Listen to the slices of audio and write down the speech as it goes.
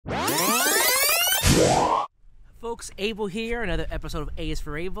folks, Abel here, another episode of A is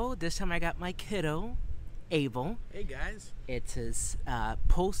for Abel. This time I got my kiddo, Abel. Hey guys. It's his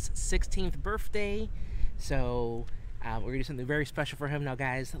post 16th birthday, so we're gonna do something very special for him. Now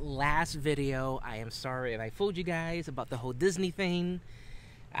guys, last video, I am sorry if I fooled you guys about the whole Disney thing.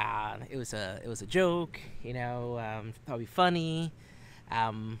 It was a joke, you know, probably funny.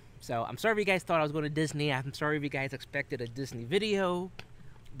 So I'm sorry if you guys thought I was going to Disney. I'm sorry if you guys expected a Disney video,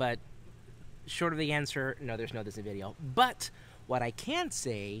 but short of the answer, no, there's no Disney video. But what I can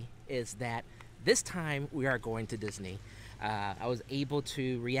say is that this time we are going to Disney. I was able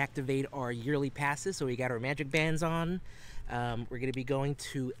to reactivate our yearly passes, so we got our magic bands on. We're going to be going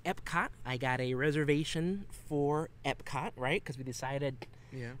to Epcot. I got a reservation for Epcot, right? Because we decided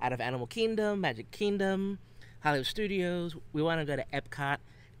out of Animal Kingdom, Magic Kingdom, Hollywood Studios, we want to go to Epcot,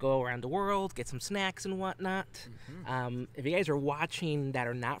 go around the world, get some snacks and whatnot. If you guys are watching that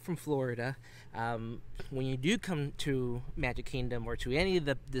are not from Florida, when you do come to Magic Kingdom or to any of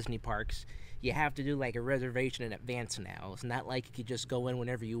the Disney parks, you have to do like a reservation in advance now. It's not like you could just go in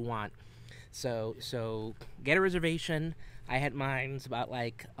whenever you want. So get a reservation. I had mine about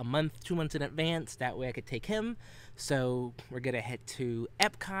like a month, 2 months in advance. That way I could take him. So we're going to head to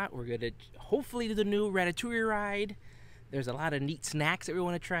Epcot. We're going to hopefully do the new Ratatouille ride. There's a lot of neat snacks that we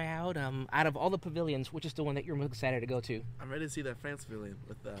want to try out. Out of all the pavilions, which is the one that you're most excited to go to? I'm ready to see that France pavilion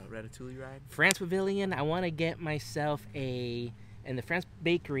with the Ratatouille ride. France pavilion, I want to get myself in the France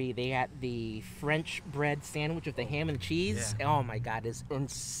bakery, they got the French bread sandwich with the ham and cheese. Yeah. Oh my God, it's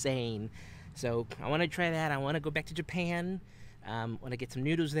insane. So I want to try that. I want to go back to Japan. Want to get some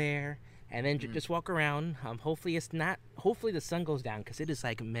noodles there. And then just walk around. Hopefully the sun goes down because it is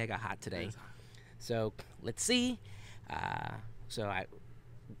like mega hot today. Hot. So let's see.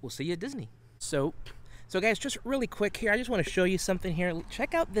 We'll see you at Disney. So guys, just really quick here, I just want to show you something here.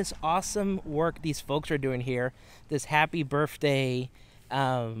 Check out this awesome work these folks are doing here. This happy birthday.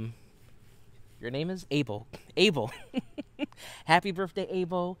 Your name is Abel. Abel. Happy birthday,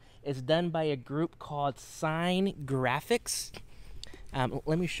 Abel. It's done by a group called Sign Graphics.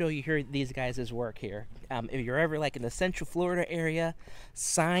 Let me show you here these guys' work here. If you're ever like in the Central Florida area,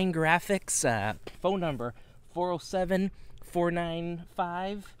 Sign Graphics, phone number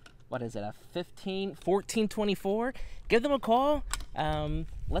 407-495, what is it, 1424. Give them a call.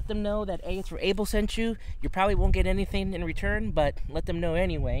 Let them know that A is for Abel sent you. You probably won't get anything in return, but let them know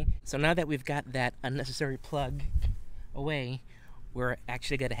anyway. So now that we've got that unnecessary plug away, we're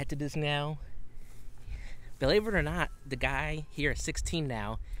actually going to head to Disney now. Believe it or not, the guy here at 16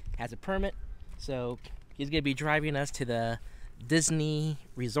 now has a permit, so he's going to be driving us to the Disney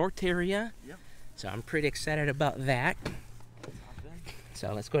resort area. Yep. So I'm pretty excited about that.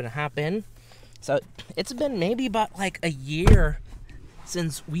 So let's go and hop in. So it's been maybe about like a year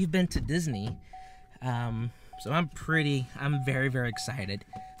since we've been to Disney. So I'm very, very excited.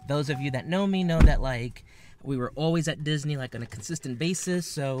 Those of you that know me know that like we were always at Disney like on a consistent basis.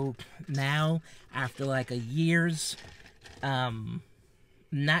 So now after like a year's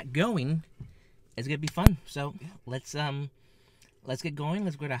not going, it's gonna be fun. So let's get going.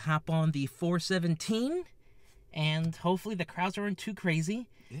 Let's go to hop on the 417. And hopefully the crowds aren't too crazy.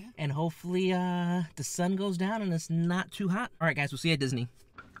 Yeah. And hopefully the sun goes down and it's not too hot. All right, guys, we'll see you at Disney.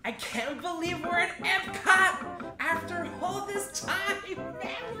 I can't believe we're at Epcot after all this time.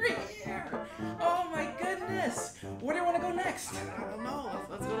 Man, we're here. Oh my goodness. Where do you want to go next? I don't know.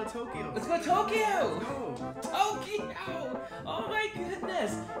 Let's go to Tokyo. Let's go to Tokyo. Let's go. Tokyo. Oh my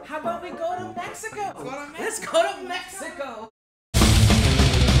goodness. How about we go to Mexico? Let's go to Mexico. Let's go to Mexico.